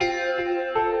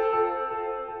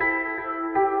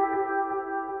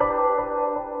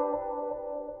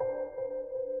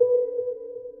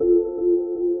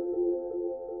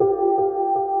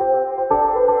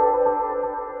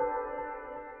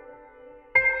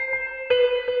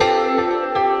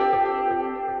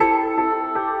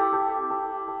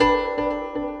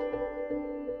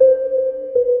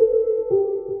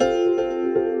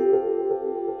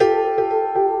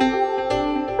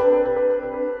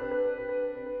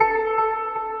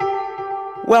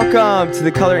Welcome to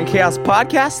the Color and Chaos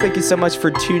podcast. Thank you so much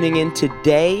for tuning in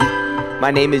today.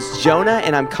 My name is Jonah,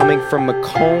 and I'm coming from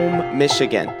Macomb,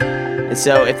 Michigan. And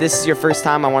so if this is your first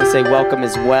time, I want to say welcome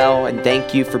as well, and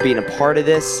thank you for being a part of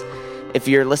this. If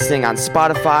you're listening on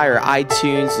Spotify or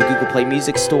iTunes, the Google Play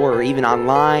Music Store, or even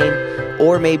online,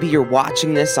 or maybe you're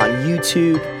watching this on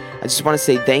YouTube, I just want to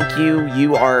say thank you.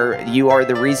 You are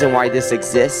the reason why this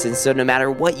exists. And so no matter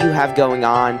what you have going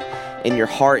on in your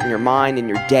heart, in your mind, in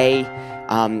your day,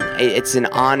 it's an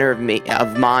honor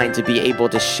of mine to be able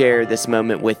to share this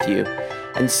moment with you.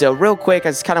 And so real quick, I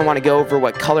just kind of want to go over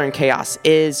what Color and Chaos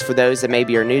is for those that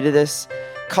maybe are new to this.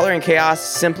 Color and Chaos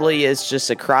simply is just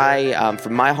a cry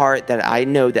from my heart that I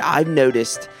know that I've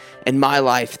noticed in my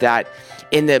life that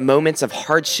in the moments of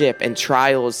hardship and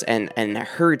trials and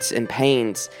hurts and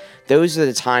pains, those are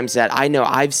the times that I know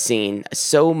I've seen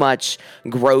so much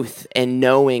growth in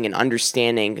knowing and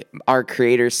understanding our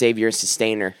Creator, Savior,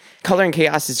 Sustainer. Color and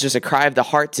Chaos is just a cry of the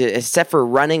heart to, except for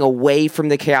running away from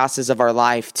the chaoses of our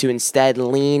life, to instead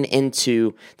lean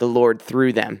into the Lord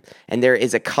through them. And there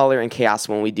is a color and chaos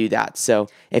when we do that. So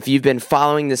if you've been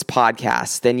following this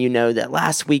podcast, then you know that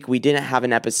last week we didn't have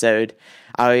an episode.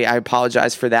 I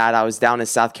apologize for that. I was down in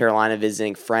South Carolina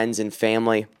visiting friends and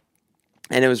family.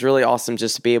 And it was really awesome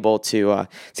just to be able to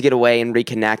get away and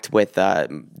reconnect with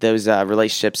those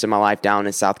relationships in my life down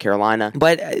in South Carolina.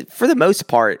 But for the most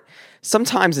part,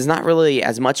 sometimes it's not really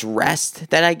as much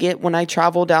rest that I get when I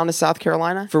travel down to South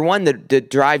Carolina. For one, the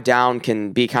drive down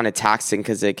can be kind of taxing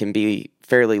because it can be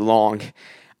fairly long.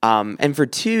 And for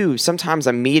two, sometimes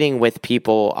I'm meeting with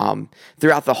people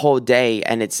throughout the whole day,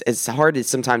 and it's hard to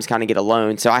sometimes kind of get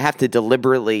alone. So I have to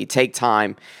deliberately take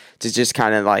time to just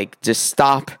kind of just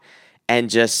stop and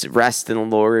just rest in the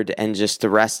Lord and just to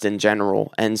rest in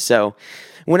general. And so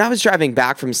when I was driving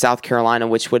back from South Carolina,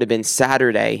 which would have been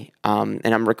Saturday, and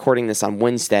I'm recording this on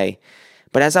Wednesday,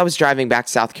 but as I was driving back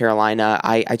to South Carolina,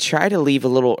 I tried to leave a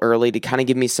little early to kind of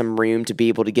give me some room to be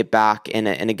able to get back in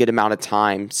a good amount of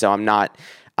time so I'm not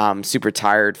super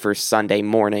tired for Sunday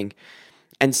morning.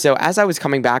 And so as I was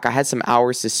coming back, I had some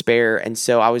hours to spare, and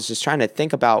so I was just trying to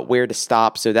think about where to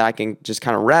stop so that I can just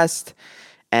kind of rest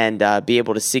and be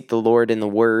able to seek the Lord in the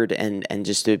Word and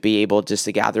just to be able just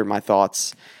to gather my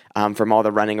thoughts from all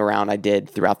the running around I did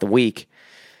throughout the week.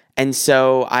 And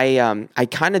so I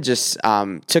kind of just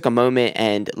took a moment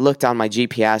and looked on my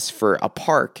GPS for a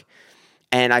park.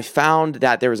 And I found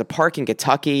that there was a park in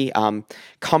Kentucky.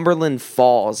 Cumberland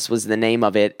Falls was the name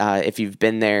of it. If you've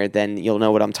been there, then you'll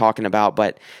know what I'm talking about.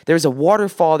 But there was a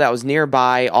waterfall that was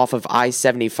nearby off of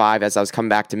I-75 as I was coming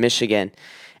back to Michigan.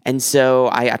 And so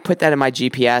I put that in my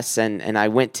GPS and I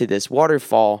went to this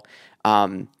waterfall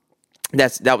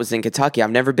that was in Kentucky.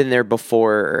 I've never been there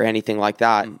before or anything like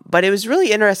that. But it was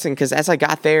really interesting because as I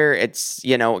got there, it's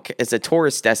a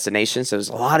tourist destination. So there's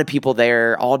a lot of people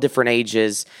there, all different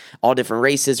ages, all different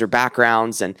races or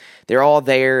backgrounds, and they're all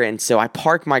there. And so I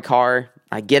park my car,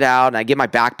 I get out, and I get my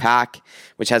backpack,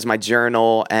 which has my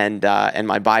journal and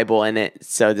my Bible in it.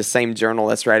 So the same journal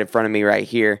that's right in front of me right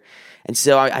here. And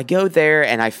so I go there,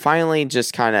 and I finally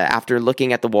just kind of, after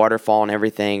looking at the waterfall and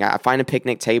everything, I find a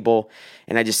picnic table,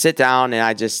 and I just sit down, and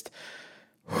I just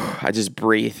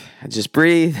breathe. I just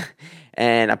breathe,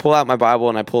 and I pull out my Bible,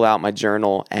 and I pull out my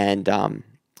journal, and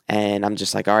I'm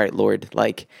just like, all right, Lord,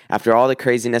 after all the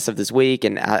craziness of this week,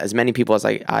 and as many people as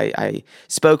I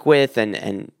spoke with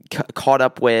and caught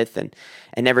up with and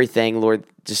everything, Lord,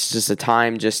 just a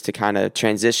time just to kind of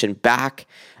transition back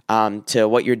to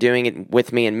what you're doing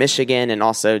with me in Michigan, and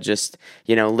also just,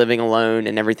 living alone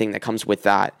and everything that comes with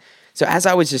that. So as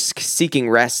I was just seeking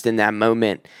rest in that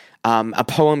moment, a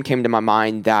poem came to my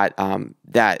mind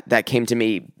that came to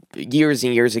me years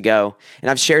and years ago, and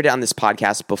I've shared it on this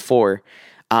podcast before.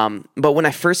 But when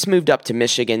I first moved up to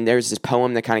Michigan, there's this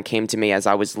poem that kind of came to me as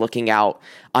I was looking out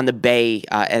on the bay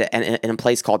in a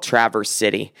place called Traverse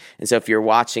City. And so if you're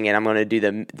watching it, I'm going to do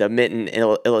the mitten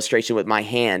illustration with my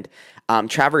hand.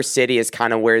 Traverse City is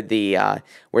kind of where the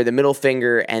middle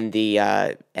finger and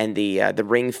the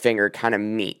ring finger kind of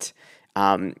meet.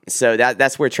 So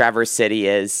that's where Traverse City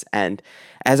is. And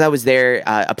as I was there,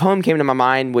 a poem came to my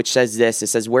mind which says this. It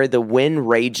says, "Where the wind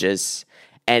rages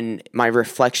and my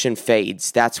reflection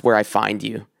fades, that's where I find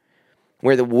you.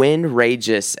 Where the wind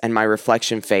rages and my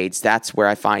reflection fades, that's where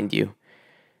I find you."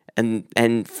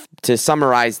 And to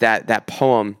summarize that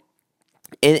poem,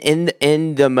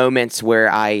 in the moments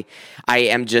where I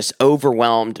am just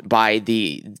overwhelmed by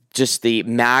the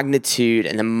magnitude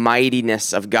and the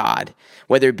mightiness of God,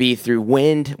 whether it be through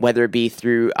wind, whether it be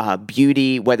through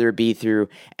beauty, whether it be through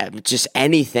just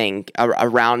anything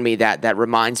around me that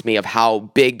reminds me of how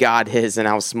big God is and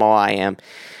how small I am.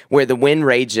 Where the wind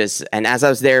rages, and as I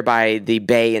was there by the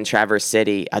bay in Traverse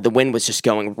City, the wind was just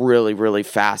going really, really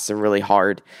fast and really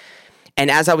hard.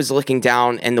 And as I was looking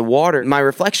down in the water, my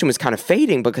reflection was kind of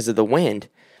fading because of the wind.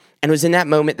 And it was in that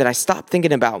moment that I stopped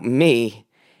thinking about me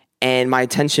and my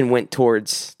attention went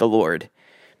towards the Lord.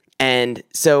 And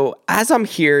so as I'm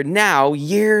here now,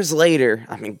 years later,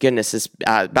 I mean, goodness, it's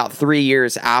about 3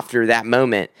 years after that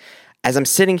moment, as I'm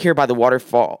sitting here by the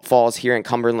waterfalls here in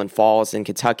Cumberland Falls in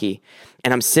Kentucky,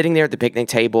 and I'm sitting there at the picnic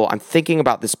table, I'm thinking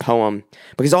about this poem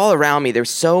because all around me, there's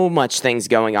so much things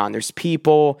going on. There's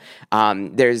people,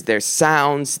 there's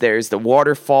sounds, there's the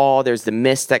waterfall, there's the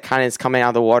mist that kind of is coming out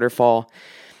of the waterfall.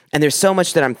 And there's so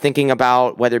much that I'm thinking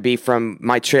about, whether it be from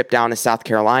my trip down to South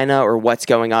Carolina or what's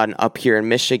going on up here in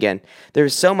Michigan.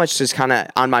 There's so much just kind of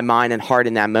on my mind and heart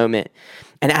in that moment.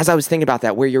 And as I was thinking about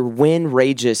that, where your wind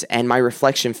rages and my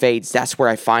reflection fades, that's where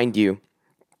I find you.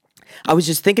 I was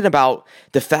just thinking about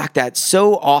the fact that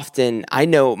so often I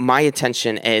know my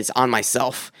attention is on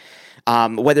myself,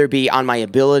 whether it be on my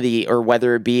ability or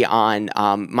whether it be on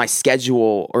my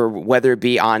schedule or whether it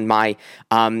be on my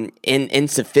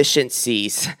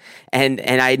insufficiencies. And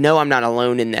I know I'm not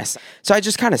alone in this. So I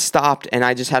just kind of stopped and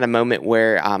I just had a moment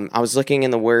where I was looking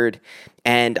in the Word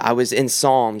and I was in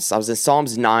Psalms. I was in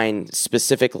Psalms 9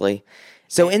 specifically.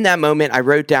 So in that moment, I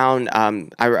wrote down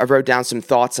some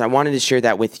thoughts, and I wanted to share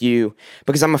that with you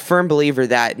because I'm a firm believer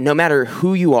that no matter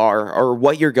who you are or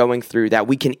what you're going through, that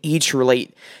we can each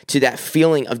relate to that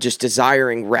feeling of just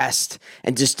desiring rest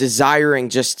and just desiring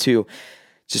just to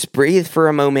just breathe for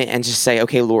a moment and just say,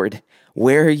 okay, Lord,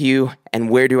 where are you and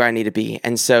where do I need to be?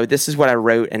 And so this is what I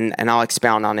wrote, and I'll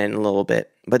expound on it in a little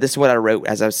bit. But this is what I wrote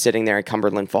as I was sitting there in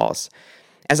Cumberland Falls.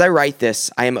 As I write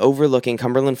this, I am overlooking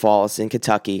Cumberland Falls in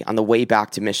Kentucky on the way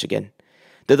back to Michigan.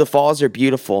 Though the falls are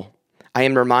beautiful, I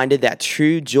am reminded that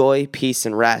true joy, peace,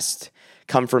 and rest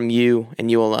come from you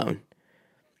and you alone.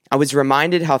 I was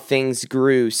reminded how things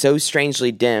grew so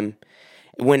strangely dim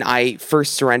when I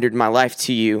first surrendered my life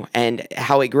to you, and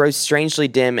how it grows strangely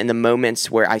dim in the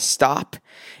moments where I stop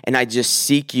and I just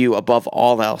seek you above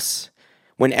all else,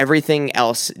 when everything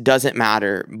else doesn't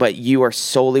matter, but you are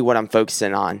solely what I'm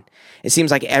focusing on. It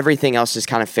seems like everything else just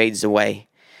kind of fades away.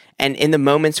 And in the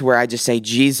moments where I just say,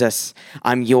 Jesus,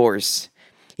 I'm yours,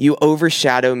 you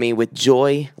overshadow me with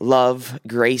joy, love,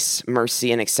 grace,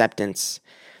 mercy, and acceptance.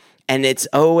 And it's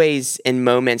always in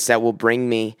moments that will bring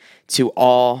me to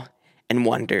awe and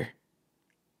wonder.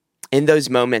 In those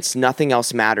moments, nothing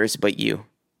else matters but you.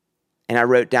 And I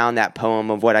wrote down that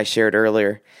poem of what I shared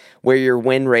earlier, where your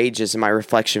wind rages and my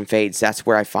reflection fades, that's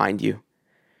where I find you.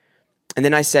 And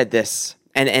then I said this,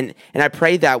 and I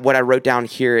pray that what I wrote down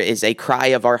here is a cry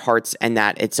of our hearts and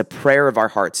that it's a prayer of our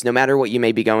hearts, no matter what you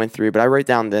may be going through. But I wrote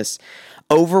down this: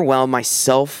 overwhelm my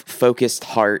self-focused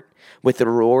heart with the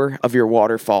roar of your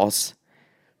waterfalls.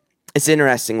 It's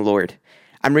interesting, Lord.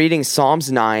 I'm reading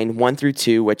Psalms 9,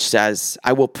 1-2, which says,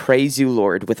 I will praise you,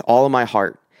 Lord, with all of my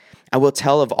heart. I will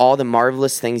tell of all the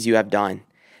marvelous things you have done.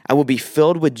 I will be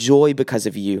filled with joy because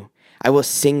of you. I will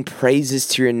sing praises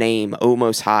to your name, O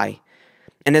Most High.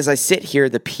 And as I sit here,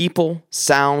 the people,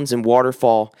 sounds, and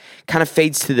waterfall kind of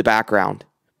fades to the background.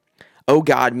 Oh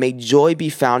God, may joy be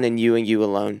found in you and you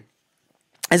alone.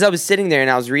 As I was sitting there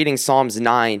and I was reading Psalms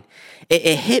 9,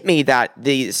 it hit me that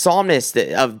the psalmist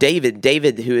of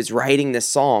David who is writing this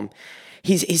psalm,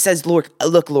 he says, Lord,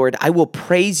 look, Lord, I will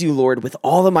praise you, Lord, with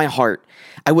all of my heart.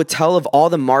 I will tell of all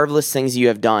the marvelous things you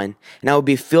have done, and I will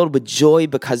be filled with joy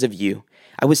because of you.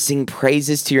 I will sing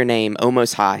praises to your name, O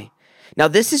Most High. Now,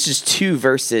 this is just 2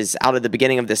 verses out of the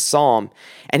beginning of this psalm,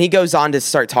 and he goes on to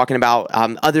start talking about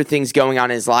other things going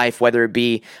on in his life, whether it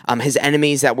be his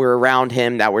enemies that were around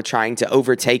him that were trying to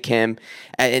overtake him,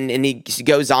 and he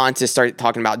goes on to start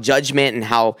talking about judgment and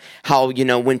how you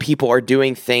know, when people are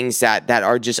doing things that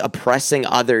are just oppressing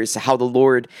others, how the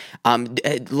Lord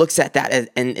looks at that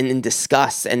in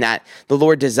disgust, and that the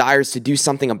Lord desires to do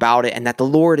something about it, and that the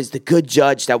Lord is the good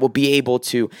judge that will be able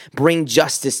to bring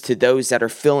justice to those that are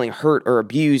feeling hurt or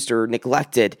abused or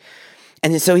neglected.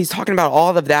 And so he's talking about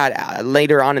all of that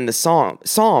later on in the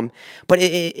psalm. But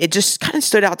it just kind of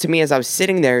stood out to me as I was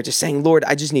sitting there just saying, Lord,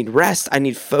 I just need rest, I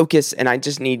need focus, and I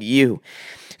just need you.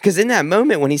 Because in that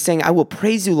moment when he's saying, I will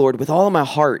praise you, Lord, with all of my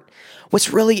heart,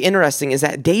 what's really interesting is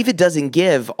that David doesn't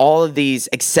give all of these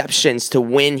exceptions to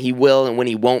when he will and when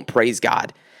he won't praise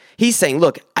God. He's saying,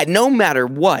 look, no matter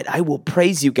what, I will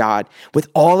praise you, God, with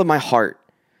all of my heart.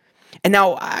 And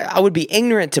now I would be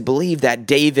ignorant to believe that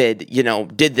David,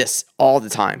 did this all the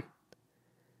time.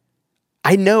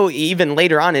 I know even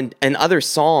later on in other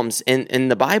Psalms in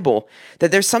the Bible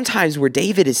that there's some times where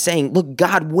David is saying, look,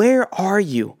 God, where are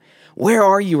you? Where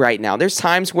are you right now? There's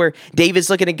times where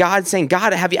David's looking at God saying,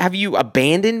 God, have you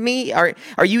abandoned me?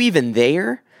 Are you even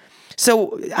there?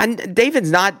 So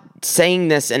David's not saying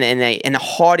this in a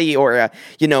haughty or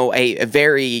a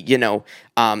very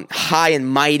high and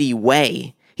mighty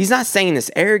way. He's not saying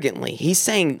this arrogantly. He's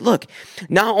saying, look,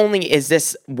 not only is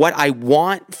this what I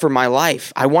want for my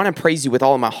life, I want to praise you with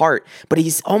all of my heart, but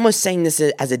he's almost saying this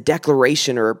as a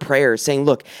declaration or a prayer, saying,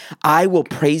 look, I will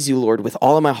praise you, Lord, with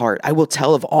all of my heart. I will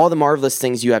tell of all the marvelous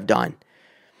things you have done.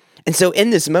 And so in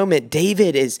this moment,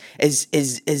 David is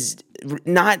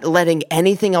not letting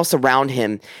anything else around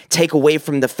him take away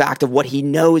from the fact of what he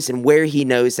knows and where he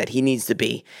knows that he needs to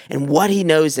be. And what he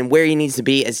knows and where he needs to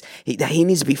be is that he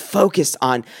needs to be focusing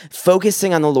on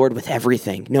the Lord with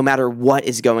everything, no matter what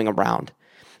is going around.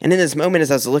 And in this moment, as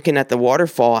I was looking at the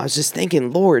waterfall, I was just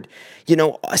thinking, Lord,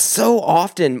 so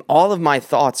often all of my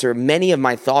thoughts or many of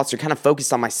my thoughts are kind of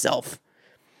focused on myself.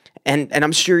 And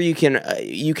I'm sure you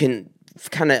can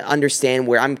kind of understand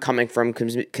where I'm coming from,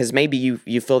 because maybe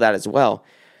you feel that as well.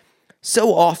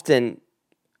 So often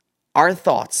our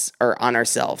thoughts are on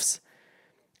ourselves,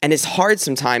 and it's hard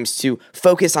sometimes to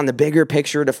focus on the bigger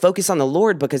picture, to focus on the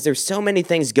Lord, because there's so many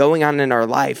things going on in our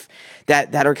life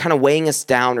that are kind of weighing us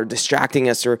down or distracting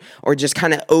us or just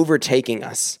kind of overtaking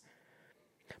us.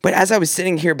 But as I was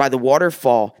sitting here by the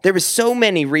waterfall, there was so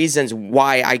many reasons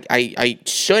why I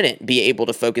shouldn't be able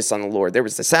to focus on the Lord. There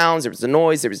was the sounds, there was the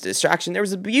noise, there was the distraction, there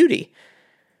was the beauty.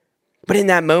 But in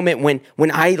that moment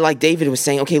when I, like David, was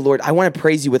saying, okay, Lord, I want to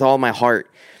praise you with all my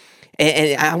heart,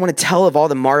 and I want to tell of all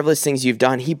the marvelous things you've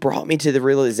done, he brought me to the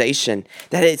realization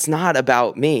that it's not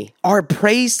about me. Our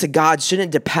praise to God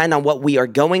shouldn't depend on what we are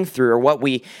going through or what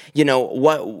we,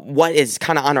 what is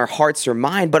kind of on our hearts or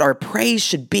mind, but our praise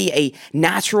should be a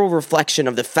natural reflection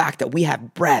of the fact that we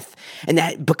have breath, and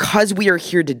that because we are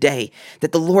here today,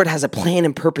 that the Lord has a plan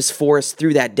and purpose for us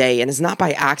through that day, and it's not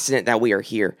by accident that we are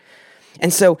here.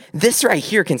 And so this right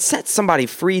here can set somebody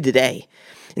free today.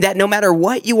 That no matter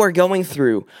what you are going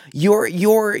through,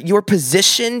 your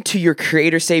position to your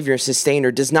Creator, Savior, and Sustainer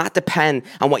does not depend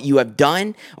on what you have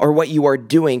done or what you are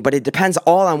doing, but it depends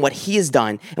all on what He has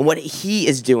done and what He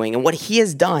is doing. And what He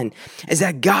has done is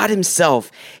that God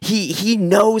Himself, He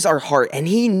knows our heart, and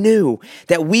He knew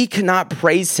that we cannot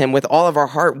praise Him with all of our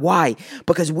heart. Why?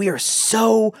 Because we are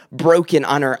so broken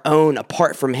on our own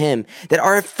apart from Him, that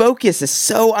our focus is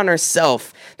so on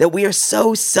ourselves, that we are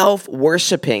so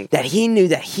self-worshiping, that He knew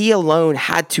that He alone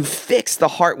had to fix the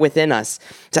heart within us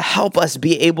to help us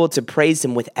be able to praise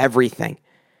Him with everything.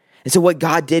 And so what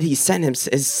God did, He sent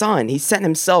His Son. He sent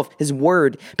Himself. His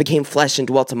Word became flesh and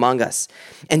dwelt among us.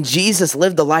 And Jesus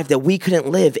lived the life that we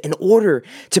couldn't live in order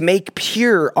to make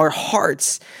pure our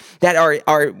hearts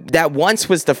that once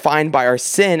was defined by our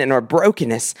sin and our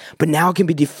brokenness, but now can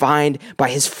be defined by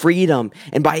His freedom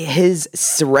and by His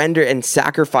surrender and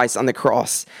sacrifice on the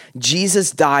cross.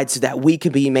 Jesus died so that we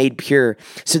could be made pure,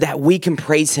 so that we can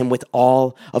praise Him with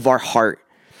all of our heart.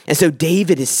 And so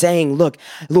David is saying, look,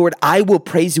 Lord, I will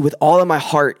praise you with all of my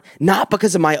heart, not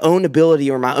because of my own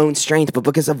ability or my own strength, but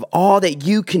because of all that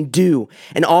you can do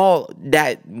and all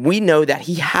that we know that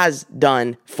He has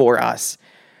done for us.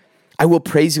 I will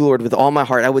praise you, Lord, with all my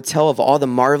heart. I will tell of all the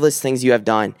marvelous things you have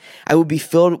done. I will be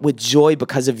filled with joy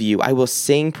because of you. I will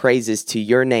sing praises to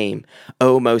your name,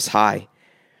 O Most High.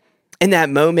 In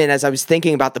that moment, as I was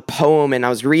thinking about the poem and I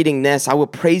was reading this, I will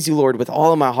praise you, Lord, with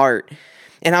all of my heart.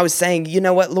 And I was saying, you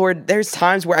know what, Lord, there's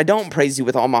times where I don't praise you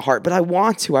with all my heart, but I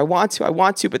want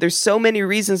to. But there's so many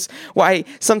reasons why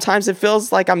sometimes it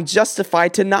feels like I'm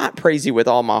justified to not praise you with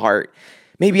all my heart.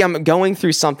 Maybe I'm going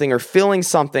through something or feeling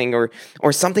something or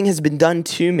something has been done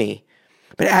to me.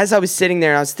 But as I was sitting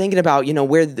there and I was thinking about,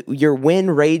 where your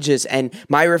wind rages and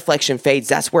my reflection fades,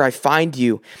 that's where I find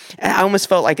you. And I almost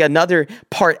felt like another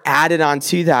part added on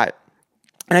to that.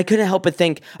 And I couldn't help but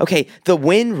think, okay, the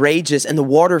wind rages and the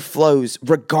water flows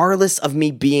regardless of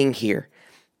me being here.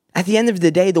 At the end of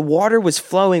the day, the water was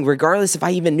flowing regardless if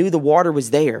I even knew the water was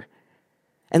there.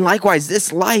 And likewise,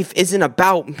 this life isn't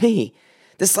about me.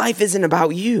 This life isn't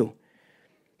about you.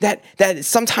 That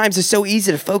sometimes it's so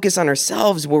easy to focus on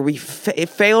ourselves where we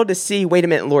fail to see, wait a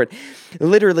minute, Lord,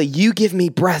 literally you give me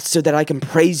breath so that I can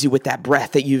praise you with that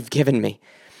breath that you've given me.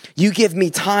 You give me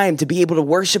time to be able to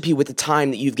worship you with the time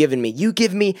that you've given me. You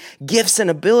give me gifts and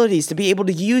abilities to be able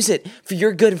to use it for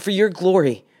your good and for your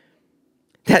glory.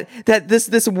 That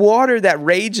this water that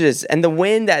rages and the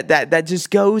wind that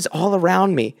just goes all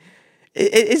around me,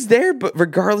 it is there, but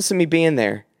regardless of me being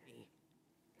there.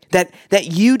 That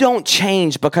you don't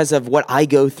change because of what I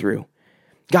go through.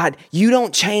 God, you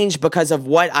don't change because of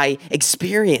what I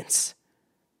experience.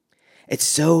 It's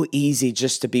so easy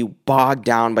just to be bogged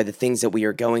down by the things that we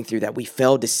are going through, that we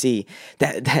fail to see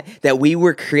that we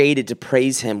were created to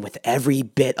praise him with every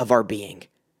bit of our being.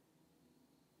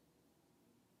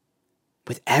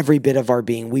 With every bit of our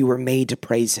being, we were made to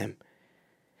praise him.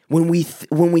 When we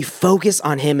focus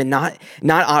on him and not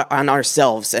on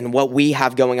ourselves and what we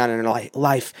have going on in our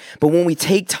life, but when we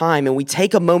take time and we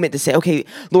take a moment to say, okay,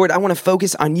 Lord, I want to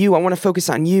focus on you. I want to focus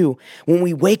on you. When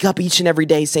we wake up each and every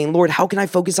day saying, Lord, how can I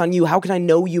focus on you? How can I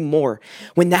know you more?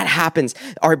 When that happens,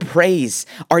 our praise,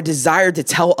 our desire to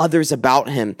tell others about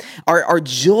him, our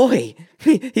joy.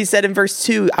 He said in verse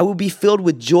 2, I will be filled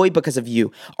with joy because of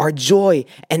you. Our joy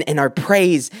and our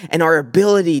praise and our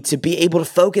ability to be able to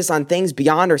focus on things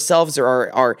beyond ourselves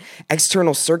or our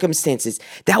external circumstances,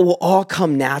 that will all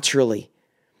come naturally.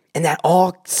 And that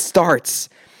all starts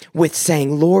with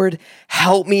saying, Lord,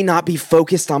 help me not be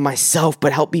focused on myself,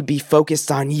 but help me be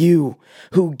focused on you,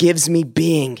 who gives me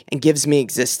being and gives me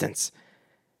existence.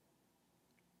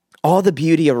 All the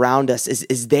beauty around us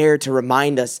is there to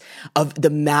remind us of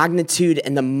the magnitude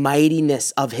and the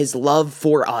mightiness of his love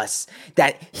for us,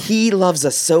 that he loves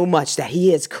us so much that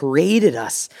he has created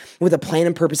us with a plan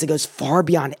and purpose that goes far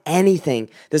beyond anything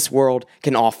this world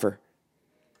can offer.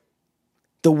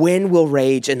 The wind will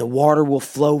rage and the water will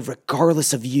flow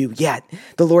regardless of you, yet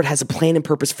the Lord has a plan and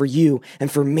purpose for you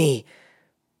and for me.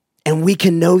 And we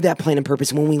can know that plan and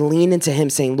purpose when we lean into him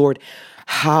saying, Lord,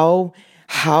 how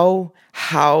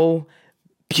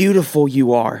beautiful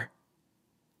you are,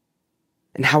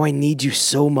 and how I need you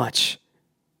so much.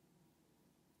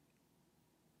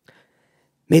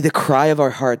 May the cry of our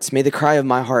hearts, may the cry of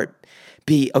my heart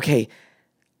be, okay,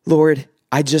 Lord,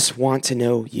 I just want to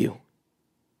know you.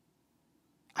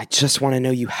 I just want to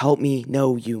know you. Help me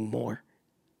know you more.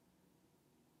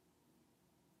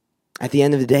 At the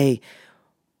end of the day,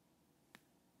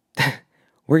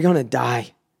 we're going to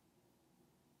die.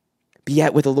 But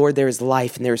yet with the Lord, there is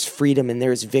life and there is freedom and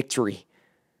there is victory.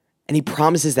 And he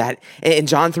promises that. In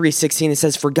John 3:16, it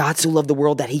says, for God so loved the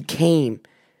world that he came.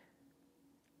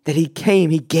 He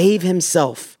gave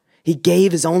himself. He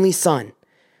gave his only son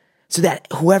so that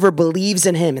whoever believes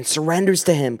in him and surrenders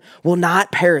to him will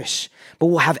not perish, but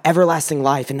will have everlasting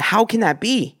life. And how can that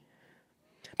be?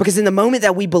 Because in the moment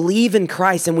that we believe in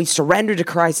Christ and we surrender to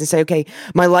Christ and say, okay,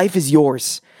 my life is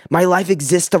yours. My life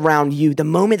exists around you. The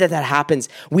moment that happens,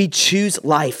 we choose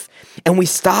life and we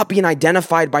stop being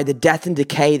identified by the death and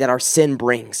decay that our sin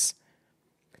brings.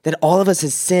 That all of us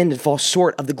has sinned and fall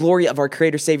short of the glory of our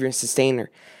Creator, Savior, and Sustainer.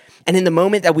 And in the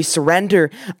moment that we surrender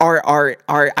our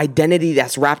identity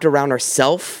that's wrapped around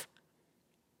ourself,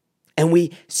 and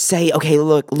we say, okay,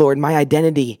 look, Lord, my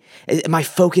identity, my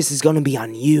focus is going to be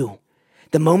on you.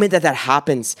 The moment that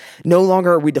happens, no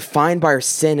longer are we defined by our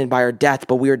sin and by our death,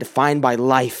 but we are defined by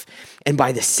life and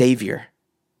by the Savior.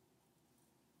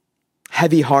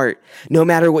 Heavy heart, no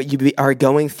matter what you are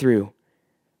going through,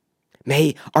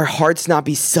 may our hearts not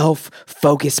be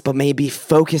self-focused, but may be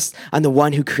focused on the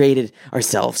one who created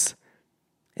ourselves,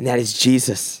 and that is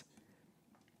Jesus.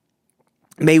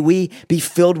 May we be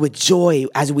filled with joy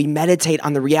as we meditate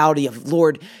on the reality of,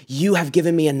 Lord, you have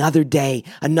given me another day,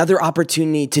 another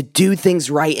opportunity to do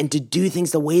things right and to do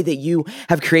things the way that you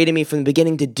have created me from the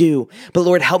beginning to do. But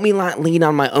Lord, help me not lean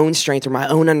on my own strength or my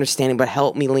own understanding, but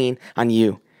help me lean on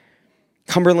you.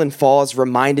 Cumberland Falls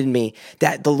reminded me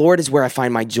that the Lord is where I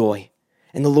find my joy,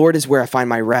 and the Lord is where I find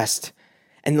my rest,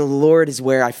 and the Lord is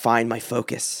where I find my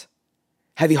focus.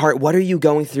 Heavy heart, what are you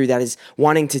going through that is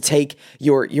wanting to take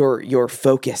your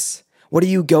focus? What are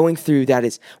you going through that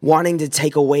is wanting to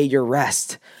take away your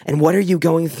rest? And what are you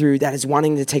going through that is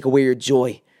wanting to take away your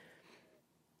joy?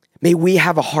 May we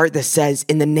have a heart that says,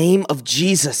 in the name of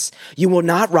Jesus, you will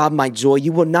not rob my joy,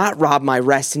 you will not rob my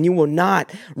rest, and you will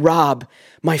not rob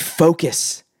my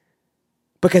focus.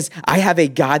 Because I have a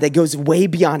God that goes way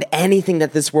beyond anything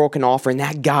that this world can offer. And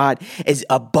that God is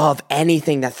above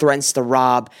anything that threatens to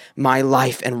rob my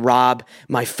life and rob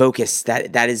my focus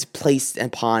that is placed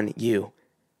upon you.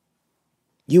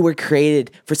 You were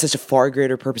created for such a far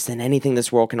greater purpose than anything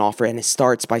this world can offer. And it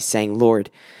starts by saying,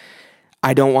 Lord,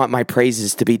 I don't want my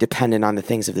praises to be dependent on the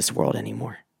things of this world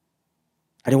anymore.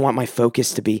 I don't want my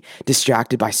focus to be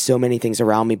distracted by so many things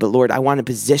around me. But Lord, I want to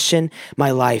position my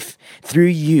life through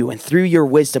you and through your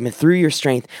wisdom and through your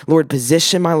strength. Lord,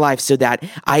 position my life so that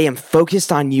I am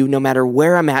focused on you no matter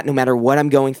where I'm at, no matter what I'm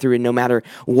going through, and no matter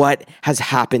what has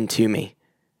happened to me.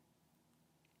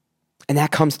 And that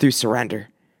comes through surrender.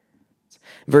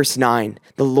 Verse 9,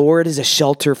 the Lord is a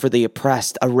shelter for the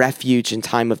oppressed, a refuge in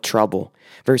time of trouble.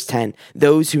 Verse 10,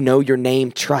 those who know your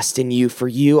name trust in you. For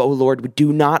you, O Lord,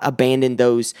 do not abandon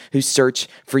those who search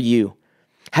for you.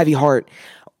 Heavy heart,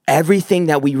 everything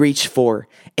that we reach for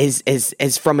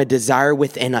is from a desire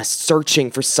within us, searching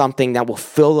for something that will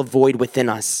fill a void within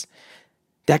us.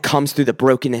 That comes through the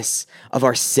brokenness of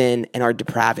our sin and our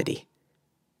depravity.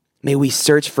 May we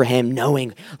search for him,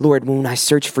 knowing, Lord, when I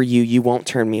search for you, you won't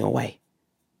turn me away.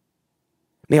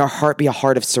 May our heart be a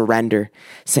heart of surrender,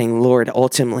 saying, Lord,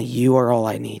 ultimately, you are all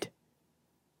I need.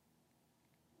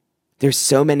 There's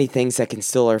so many things that can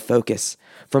steal our focus,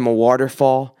 from a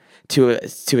waterfall to a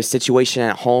situation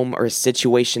at home or a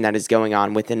situation that is going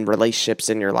on within relationships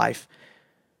in your life.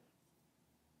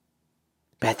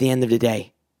 But at the end of the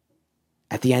day,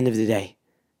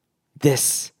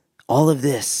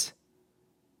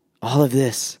 all of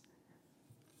this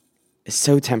is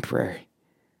so temporary.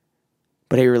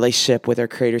 But a relationship with our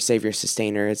Creator, Savior,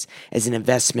 Sustainer is an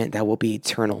investment that will be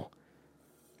eternal.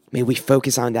 May we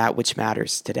focus on that which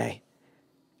matters today.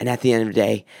 And at the end of the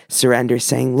day, surrender,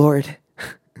 saying, Lord,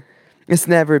 it's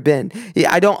never been.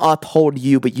 I don't uphold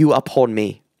you, but you uphold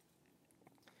me.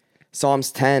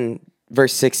 Psalms 10,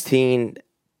 verse 16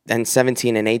 and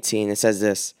 17 and 18, it says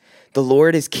this, the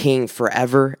Lord is king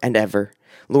forever and ever.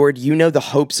 Lord, you know the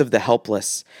hopes of the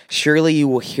helpless. Surely you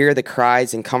will hear the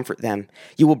cries and comfort them.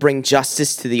 You will bring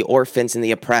justice to the orphans and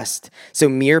the oppressed, so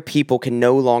mere people can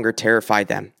no longer terrify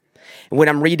them. And when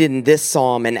I'm reading this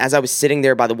psalm, and as I was sitting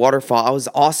there by the waterfall, I was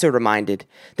also reminded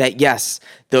that yes,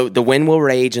 the wind will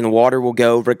rage and the water will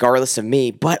go regardless of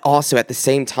me, but also at the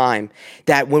same time,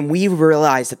 that when we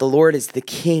realize that the Lord is the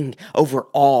king over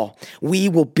all, we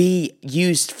will be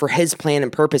used for his plan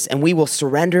and purpose, and we will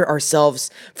surrender ourselves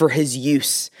for his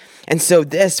use. And so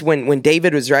this, when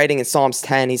David was writing in Psalms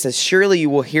 10, he says, surely you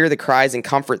will hear the cries and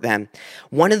comfort them.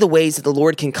 One of the ways that the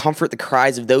Lord can comfort the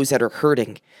cries of those that are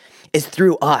hurting is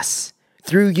through us,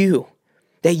 through you,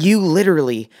 that you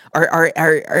literally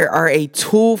are a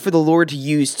tool for the Lord to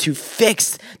use to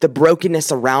fix the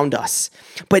brokenness around us.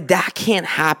 But that can't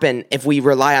happen if we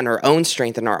rely on our own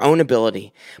strength and our own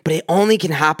ability. But it only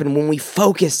can happen when we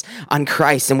focus on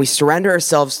Christ and we surrender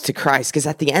ourselves to Christ. Because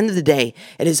at the end of the day,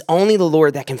 it is only the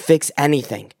Lord that can fix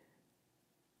anything.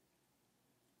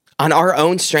 On our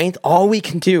own strength, all we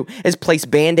can do is place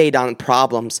Band-Aid on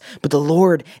problems. But the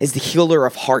Lord is the healer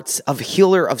of hearts, a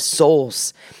healer of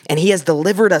souls. And he has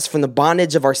delivered us from the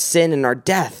bondage of our sin and our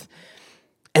death.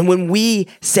 And when we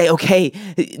say, okay,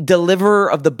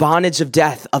 deliverer of the bondage of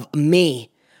death of me,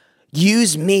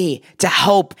 use me to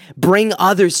help bring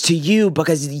others to you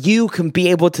because you can be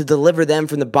able to deliver them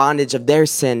from the bondage of their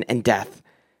sin and death.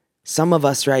 Some of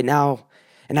us right now,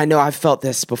 and I know I've felt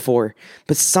this before,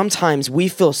 but sometimes we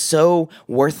feel so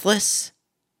worthless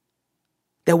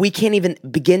that we can't even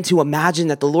begin to imagine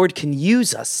that the Lord can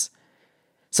use us.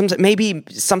 Maybe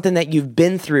something that you've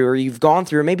been through or you've gone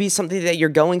through, or maybe something that you're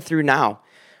going through now,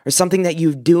 or something that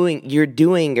you're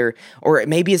doing, or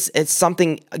maybe it's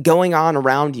something going on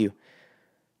around you.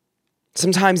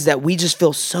 Sometimes that we just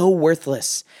feel so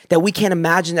worthless that we can't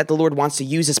imagine that the Lord wants to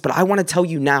use us. But I want to tell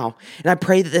you now, and I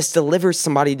pray that this delivers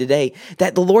somebody today,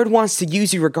 that the Lord wants to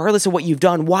use you regardless of what you've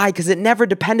done. Why? Because it never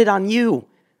depended on you.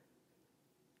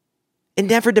 It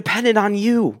never depended on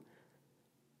you.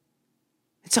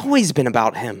 It's always been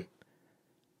about him.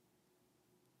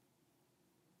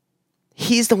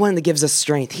 He's the one that gives us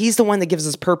strength. He's the one that gives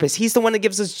us purpose. He's the one that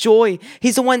gives us joy.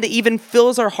 He's the one that even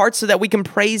fills our hearts so that we can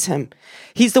praise him.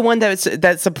 He's the one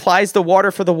that supplies the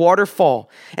water for the waterfall.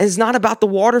 And it's not about the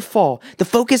waterfall. The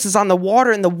focus is on the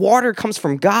water, and the water comes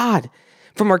from God,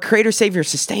 from our Creator, Savior,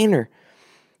 Sustainer.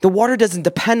 The water doesn't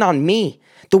depend on me.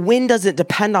 The wind doesn't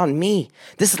depend on me.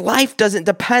 This life doesn't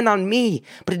depend on me,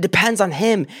 but it depends on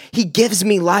him. He gives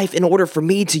me life in order for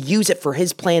me to use it for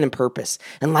his plan and purpose.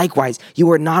 And likewise, you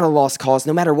are not a lost cause,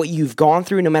 no matter what you've gone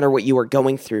through, no matter what you are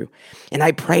going through. And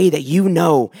I pray that you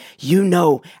know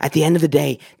at the end of the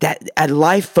day that a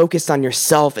life focused on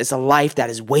yourself is a life that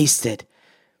is wasted.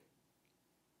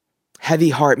 Heavy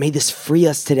heart, may this free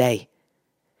us today.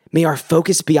 May our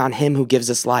focus be on him who gives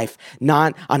us life,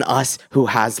 not on us who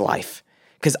has life.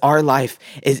 Because our life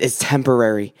is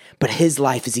temporary, but his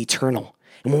life is eternal.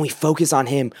 And when we focus on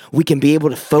him, we can be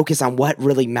able to focus on what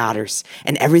really matters.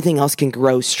 And everything else can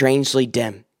grow strangely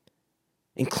dim,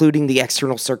 including the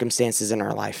external circumstances in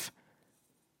our life.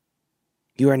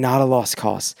 You are not a lost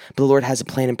cause, but the Lord has a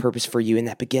plan and purpose for you, and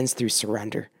that begins through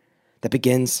surrender.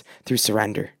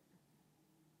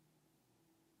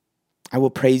 I will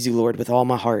praise you, Lord, with all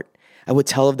my heart. I will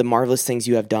tell of the marvelous things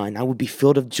you have done. I will be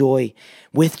filled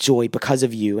with joy because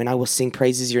of you, and I will sing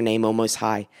praises to your name, O Most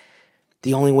High.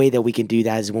 The only way that we can do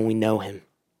that is when we know him.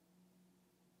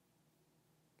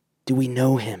 Do we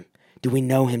know him? Do we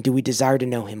know him? Do we desire to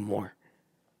know him more?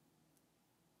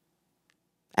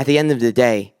 At the end of the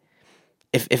day,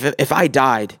 if I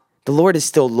died, the Lord is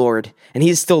still Lord, and he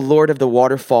is still Lord of the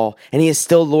waterfall, and he is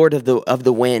still Lord of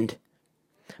the wind.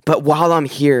 But while I'm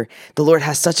here, the Lord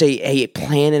has such a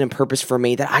plan and a purpose for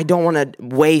me that I don't want to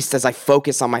waste as I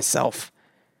focus on myself.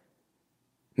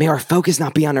 May our focus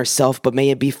not be on ourselves, but may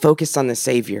it be focused on the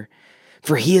Savior.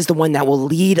 For he is the one that will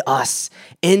lead us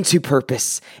into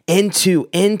purpose, into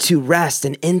rest,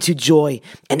 and into joy,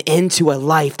 and into a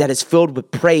life that is filled with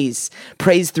praise.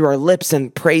 Praise through our lips,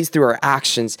 and praise through our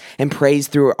actions, and praise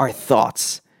through our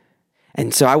thoughts.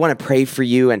 And so I want to pray for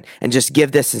you and just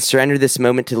give this and surrender this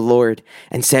moment to the Lord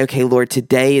and say, okay, Lord,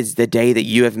 today is the day that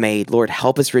you have made. Lord,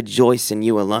 help us rejoice in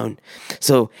you alone.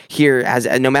 So here, as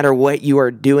no matter what you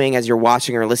are doing as you're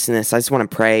watching or listening to this, I just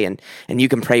want to pray and you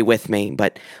can pray with me.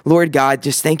 But Lord God,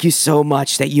 just thank you so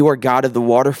much that you are God of the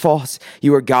waterfalls,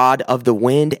 you are God of the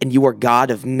wind, and you are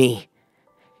God of me.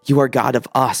 You are God of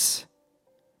us.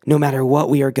 No matter what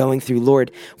we are going through, Lord,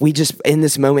 we just in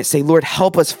this moment say, Lord,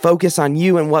 help us focus on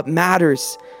you and what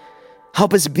matters.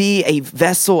 Help us be a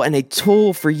vessel and a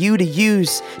tool for you to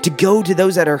use to go to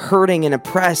those that are hurting and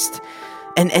oppressed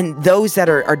and those that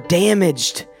are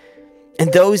damaged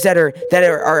and those that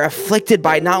are afflicted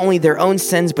by not only their own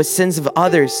sins, but sins of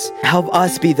others. Help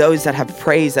us be those that have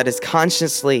praise that is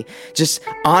consciously just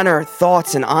on our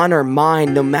thoughts and on our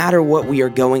mind, no matter what we are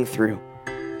going through.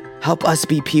 Help us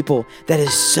be people that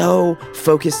is so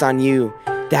focused on you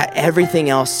that everything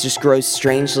else just grows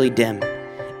strangely dim,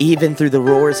 even through the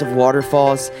roars of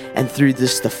waterfalls and through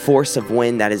just the force of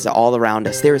wind that is all around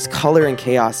us. There is color and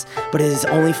chaos, but it is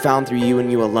only found through you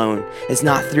and you alone. It's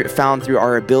not found through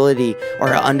our ability or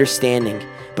our understanding,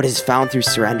 but it is found through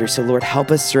surrender. So Lord, help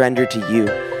us surrender to you.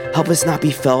 Help us not be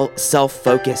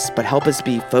self-focused, but help us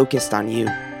be focused on you.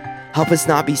 Help us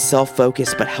not be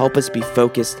self-focused, but help us be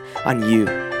focused on you.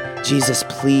 Jesus,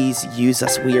 please use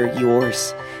us. We are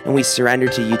yours, and we surrender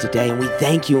to you today, and we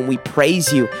thank you, and we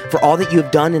praise you for all that you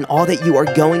have done and all that you are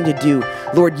going to do.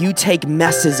 Lord, you take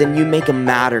messes and you make them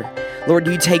matter. Lord,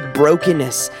 you take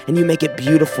brokenness and you make it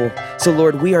beautiful. So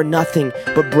Lord, we are nothing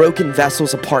but broken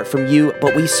vessels apart from you,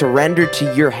 but we surrender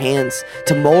to your hands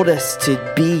to mold us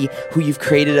to be who you've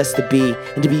created us to be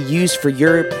and to be used for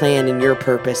your plan and your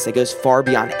purpose that goes far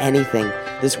beyond anything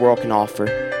this world can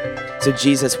offer. So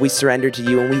Jesus, we surrender to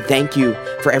you and we thank you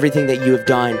for everything that you have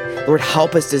done. Lord,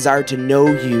 help us desire to know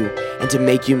you and to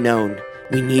make you known.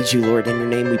 We need you, Lord. In your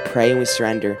name we pray and we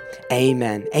surrender.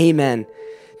 Amen. Amen.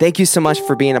 Thank you so much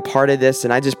for being a part of this.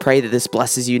 And I just pray that this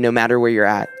blesses you no matter where you're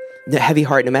at. The heavy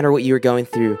heart, no matter what you are going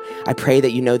through, I pray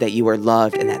that you know that you are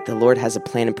loved and that the Lord has a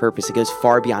plan and purpose that goes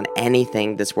far beyond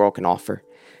anything this world can offer.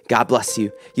 God bless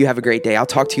you. You have a great day. I'll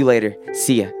talk to you later.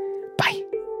 See ya.